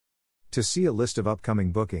To see a list of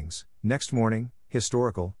upcoming bookings, next morning,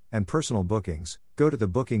 historical, and personal bookings, go to the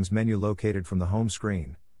Bookings menu located from the home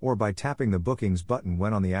screen, or by tapping the Bookings button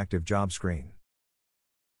when on the active job screen.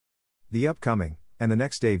 The upcoming, and the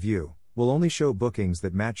next day view, will only show bookings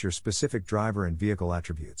that match your specific driver and vehicle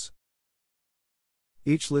attributes.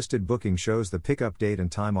 Each listed booking shows the pickup date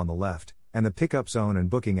and time on the left, and the pickup zone and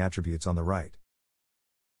booking attributes on the right.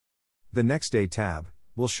 The Next Day tab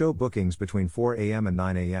will show bookings between 4 a.m. and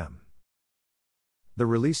 9 a.m. The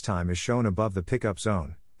release time is shown above the pickup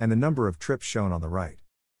zone, and the number of trips shown on the right.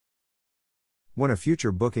 When a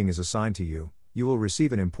future booking is assigned to you, you will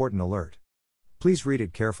receive an important alert. Please read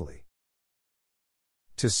it carefully.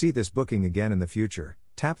 To see this booking again in the future,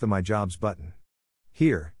 tap the My Jobs button.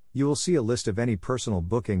 Here, you will see a list of any personal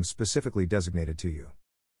bookings specifically designated to you.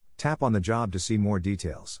 Tap on the job to see more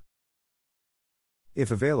details. If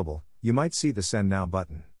available, you might see the Send Now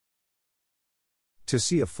button. To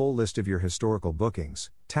see a full list of your historical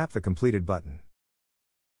bookings, tap the Completed button.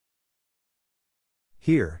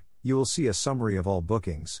 Here, you will see a summary of all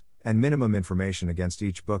bookings, and minimum information against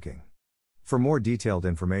each booking. For more detailed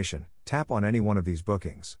information, tap on any one of these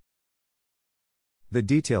bookings. The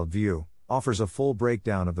Detailed view offers a full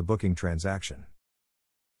breakdown of the booking transaction.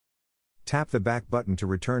 Tap the Back button to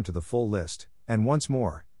return to the full list, and once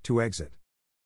more, to exit.